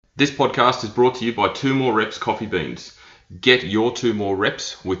This podcast is brought to you by 2 More Reps Coffee Beans. Get your 2 more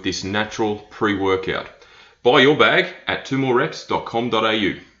reps with this natural pre-workout. Buy your bag at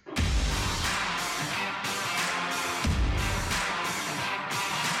 2morereps.com.au.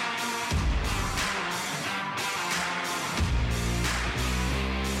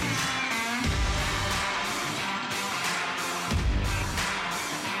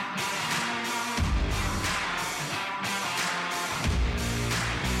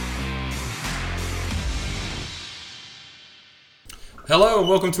 Hello and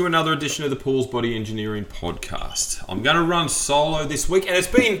welcome to another edition of the Paul's Body Engineering Podcast. I'm going to run solo this week, and it's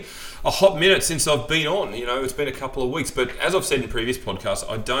been a hot minute since I've been on. It's been a couple of weeks, but as I've said in previous podcasts,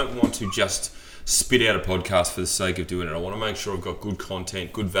 I don't want to just spit out a podcast for the sake of doing it. I want to make sure I've got good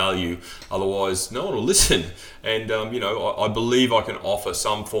content, good value, otherwise no one will listen. And I believe I can offer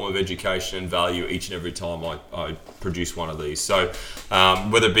some form of education and value each and every time I produce one of these. So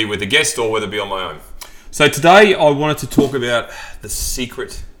whether it be with a guest or whether it be on my own. So today I wanted to talk about the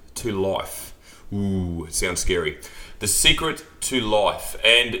secret to life. Ooh, it sounds scary. The secret to life.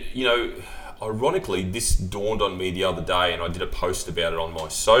 And, ironically, this dawned on me the other day and I did a post about it on my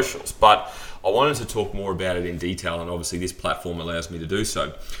socials. But I wanted to talk more about it in detail, and obviously this platform allows me to do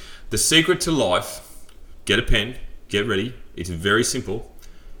so. The secret to life, get a pen, get ready, it's very simple,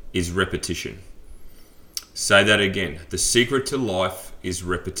 is repetition. Say that again. The secret to life is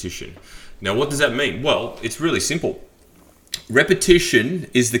repetition. Now, what does that mean? Well, it's really simple. Repetition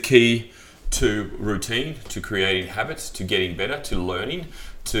is the key to routine, to creating habits, to getting better, to learning,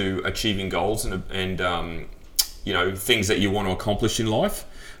 to achieving goals and things that you want to accomplish in life.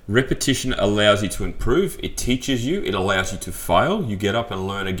 Repetition allows you to improve. It teaches you. It allows you to fail. You get up and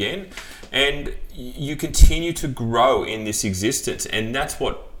learn again, and you continue to grow in this existence. And that's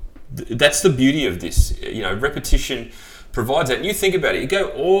the beauty of this. Repetition provides that. And you think about it, you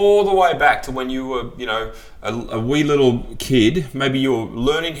go all the way back to when you were, a wee little kid. Maybe you're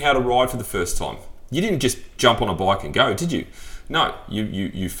learning how to ride for the first time. You didn't just jump on a bike and go, did you? No,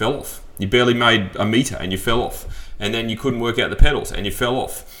 you fell off. You barely made a meter and you fell off. And then you couldn't work out the pedals and you fell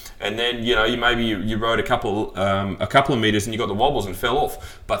off. And then, you rode a couple of meters and you got the wobbles and fell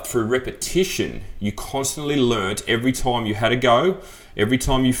off. But through repetition, you constantly learnt every time you had a go, every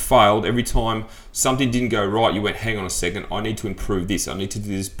time you failed, every time something didn't go right, you went, hang on a second, I need to improve this. I need to do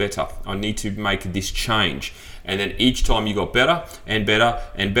this better. I need to make this change. And then each time you got better and better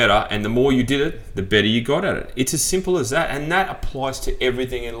and better. And the more you did it, the better you got at it. It's as simple as that. And that applies to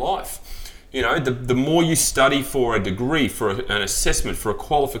everything in life. The more you study for a degree, for an assessment, for a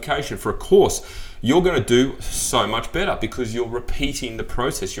qualification, for a course, you're going to do so much better because you're repeating the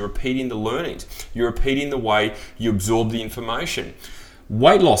process, you're repeating the learnings, you're repeating the way you absorb the information.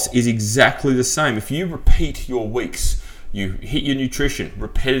 Weight loss is exactly the same. If you repeat your weeks, you hit your nutrition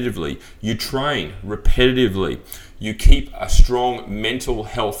repetitively, you train repetitively, you keep a strong mental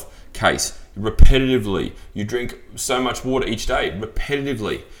health case repetitively, you drink so much water each day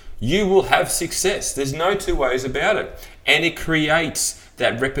repetitively, you will have success. There's no two ways about it. And it creates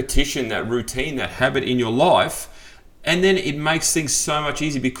that repetition, that routine, that habit in your life. And then it makes things so much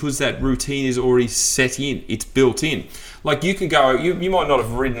easier because that routine is already set in. It's built in. Like you can go, you might not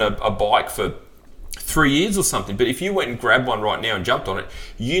have ridden a bike for 3 years or something, but if you went and grabbed one right now and jumped on it,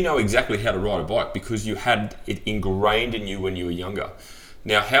 you know exactly how to ride a bike because you had it ingrained in you when you were younger.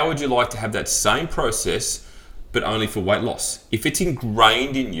 Now, how would you like to have that same process but only for weight loss? If it's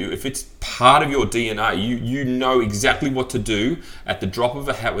ingrained in you, if it's part of your DNA, you know exactly what to do at the drop of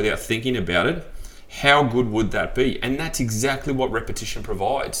a hat without thinking about it, how good would that be? And that's exactly what repetition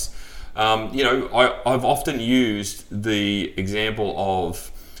provides. I've often used the example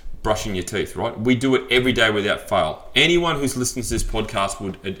of brushing your teeth, right? We do it every day without fail. Anyone who's listening to this podcast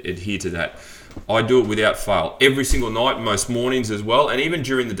would adhere to that. I do it without fail every single night, most mornings as well, and even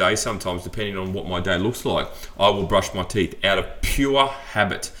during the day sometimes, depending on what my day looks like, I will brush my teeth out of pure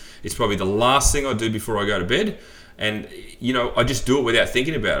habit. It's probably the last thing I do before I go to bed, and I just do it without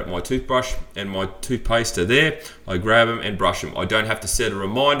thinking about it. My toothbrush and my toothpaste are there. I grab them and brush them. I don't have to set a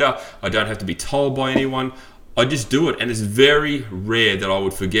reminder. I don't have to be told by anyone. I just do it, and it's very rare that I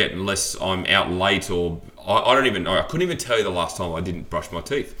would forget unless I'm out late or I don't even know. I couldn't even tell you the last time I didn't brush my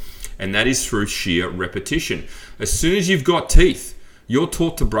teeth. And that is through sheer repetition. As soon as you've got teeth, you're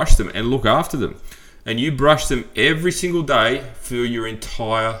taught to brush them and look after them. And you brush them every single day for your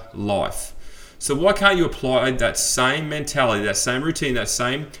entire life. So why can't you apply that same mentality, that same routine, that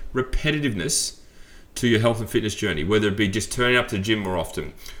same repetitiveness to your health and fitness journey, whether it be just turning up to the gym more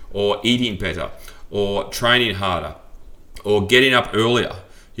often, or eating better, or training harder, or getting up earlier.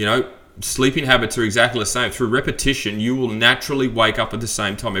 sleeping habits are exactly the same. Through repetition, you will naturally wake up at the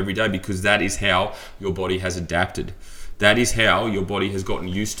same time every day because that is how your body has adapted. That is how your body has gotten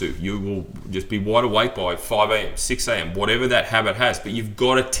used to. You will just be wide awake by 5 a.m., 6 a.m., whatever that habit has. But you've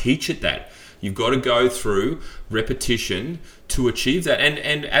got to teach it that. You've got to go through repetition to achieve that.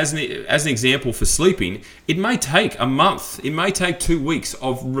 And as an example for sleeping, it may take a month. It may take 2 weeks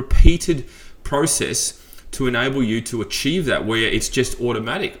of repeated process to enable you to achieve that, where it's just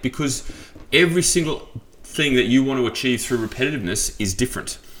automatic, because every single thing that you want to achieve through repetitiveness is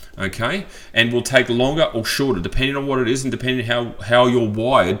different. Okay, and will take longer or shorter depending on what it is and depending on how you're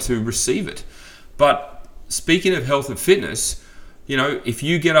wired to receive it. But speaking of health and fitness, if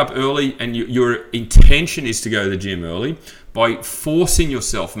you get up early and your intention is to go to the gym early, by forcing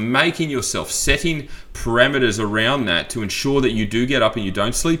yourself, making yourself, setting parameters around that to ensure that you do get up and you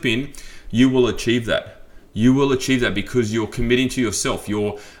don't sleep in, you will achieve that. You will achieve that because you're committing to yourself.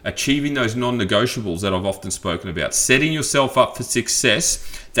 You're achieving those non-negotiables that I've often spoken about. Setting yourself up for success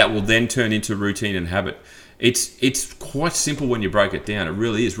that will then turn into routine and habit. It's quite simple when you break it down. It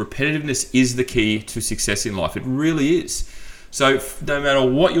really is. Repetitiveness is the key to success in life. It really is. So no matter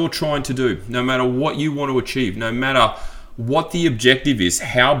what you're trying to do, no matter what you want to achieve, no matter what the objective is,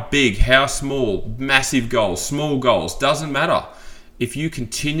 how big, how small, massive goals, small goals, doesn't matter. If you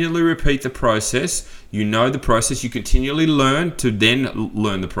continually repeat the process, you know the process, you continually learn to then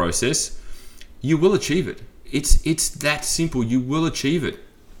learn the process, you will achieve it. It's that simple. You will achieve it.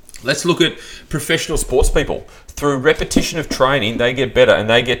 Let's look at professional sports people. Through repetition of training, they get better and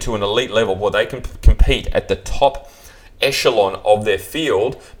they get to an elite level where they can compete at the top echelon of their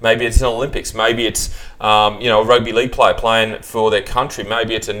field. Maybe it's an Olympics, maybe it's a rugby league player playing for their country,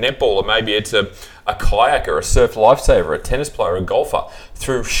 maybe it's a netballer, maybe it's a kayaker, a surf lifesaver, a tennis player, a golfer.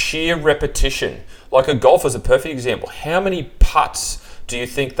 Through sheer repetition, like a golfer is a perfect example. How many putts do you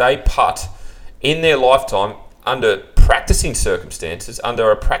think they putt in their lifetime under practicing circumstances,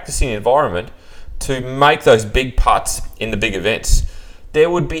 under a practicing environment, to make those big putts in the big events? There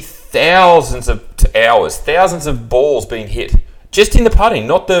would be thousands of hours, thousands of balls being hit just in the putting,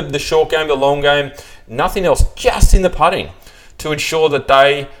 not the short game, the long game, nothing else, just in the putting, to ensure that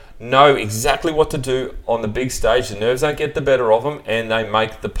they know exactly what to do on the big stage. The nerves don't get the better of them and they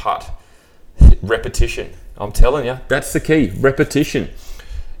make the putt. Repetition. I'm telling you, that's the key. Repetition.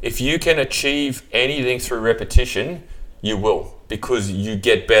 If you can achieve anything through repetition, you will, because you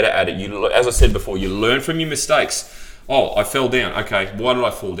get better at it. As I said before, you learn from your mistakes. Oh, I fell down. Okay, why did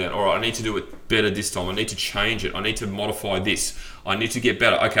I fall down? All right, I need to do it better this time. I need to change it. I need to modify this. I need to get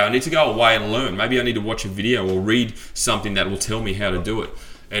better. Okay, I need to go away and learn. Maybe I need to watch a video or read something that will tell me how to do it.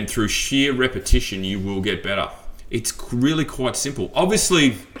 And through sheer repetition, you will get better. It's really quite simple.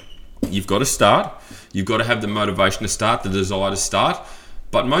 Obviously, you've got to start. You've got to have the motivation to start, the desire to start.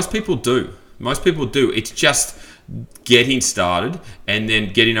 But most people do. Most people do. It's just getting started and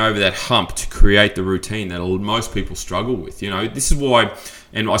then getting over that hump to create the routine that most people struggle with. This is why,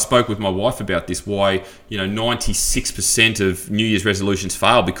 and I spoke with my wife about this, why 96% of New Year's resolutions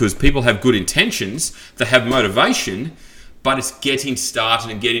fail, because people have good intentions, they have motivation, but it's getting started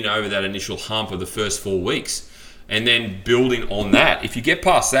and getting over that initial hump of the first 4 weeks. And then building on that. If you get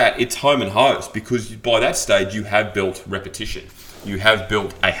past that, it's home and hose, because by that stage you have built repetition. You have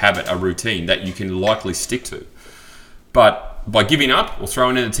built a habit, a routine that you can likely stick to. But by giving up or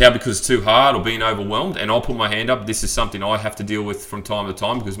throwing in the towel because it's too hard or being overwhelmed, and I'll put my hand up, this is something I have to deal with from time to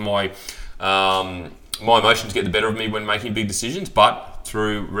time, because my emotions get the better of me when making big decisions. But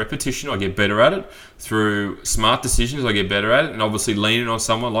through repetition, I get better at it. Through smart decisions, I get better at it. And obviously leaning on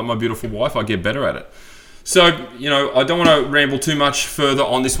someone like my beautiful wife, I get better at it. So, I don't want to ramble too much further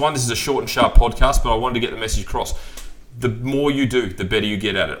on this one. This is a short and sharp podcast, but I wanted to get the message across. The more you do, the better you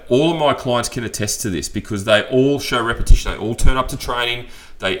get at it. All of my clients can attest to this, because they all show repetition. They all turn up to training.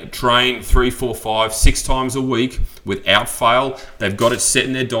 They train 3, 4, 5, 6 times a week without fail. They've got it set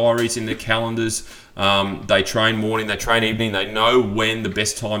in their diaries, in their calendars. They train morning, they train evening. They know when the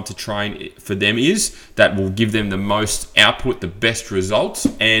best time to train for them is. That will give them the most output, the best results,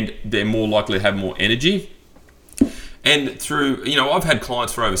 and they're more likely to have more energy. And through, I've had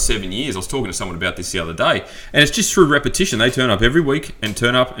clients for over 7 years. I was talking to someone about this the other day, and it's just through repetition. They turn up every week and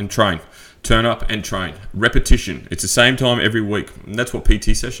turn up and train. Turn up and train. Repetition. It's the same time every week. And that's what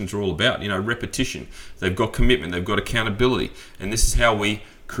PT sessions are all about. Repetition. They've got commitment. They've got accountability. And this is how we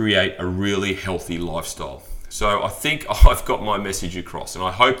create a really healthy lifestyle. So I think I've got my message across, and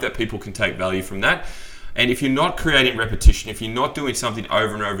I hope that people can take value from that. And if you're not creating repetition, if you're not doing something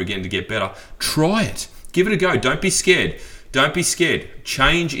over and over again to get better, try it. Give it a go. Don't be scared. don't be scared.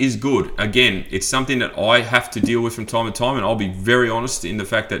 Change is good. Again, it's something that I have to deal with from time to time, and I'll be very honest in the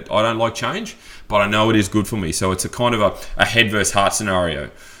fact that I don't like change, but I know it is good for me. So it's a kind of a head versus heart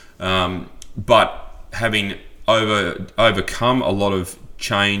scenario. But having overcome a lot of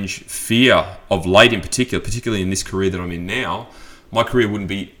change fear of late in particular, particularly in this career that I'm in now, my career wouldn't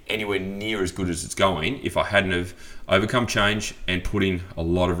be anywhere near as good as it's going if I hadn't have overcome change and put in a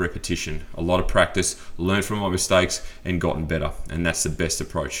lot of repetition, a lot of practice, learned from my mistakes and gotten better. And that's the best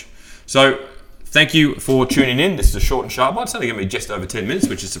approach. So thank you for tuning in. This is a short and sharp one. It's only going to be just over 10 minutes,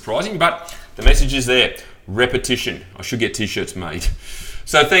 which is surprising, but the message is there. Repetition. I should get t-shirts made.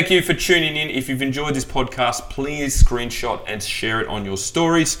 So thank you for tuning in. If you've enjoyed this podcast, please screenshot and share it on your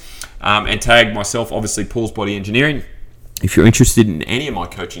stories and tag myself, obviously Paul's Body Engineering. If you're interested in any of my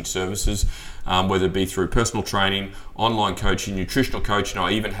coaching services, whether it be through personal training, online coaching, nutritional coaching,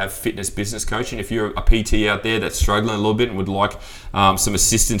 I even have fitness business coaching. If you're a PT out there that's struggling a little bit and would like some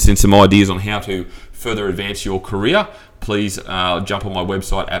assistance and some ideas on how to further advance your career, please jump on my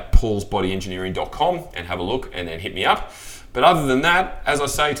website at paulsbodyengineering.com and have a look and then hit me up. But other than that, as I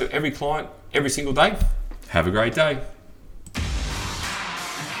say to every client every single day, have a great day.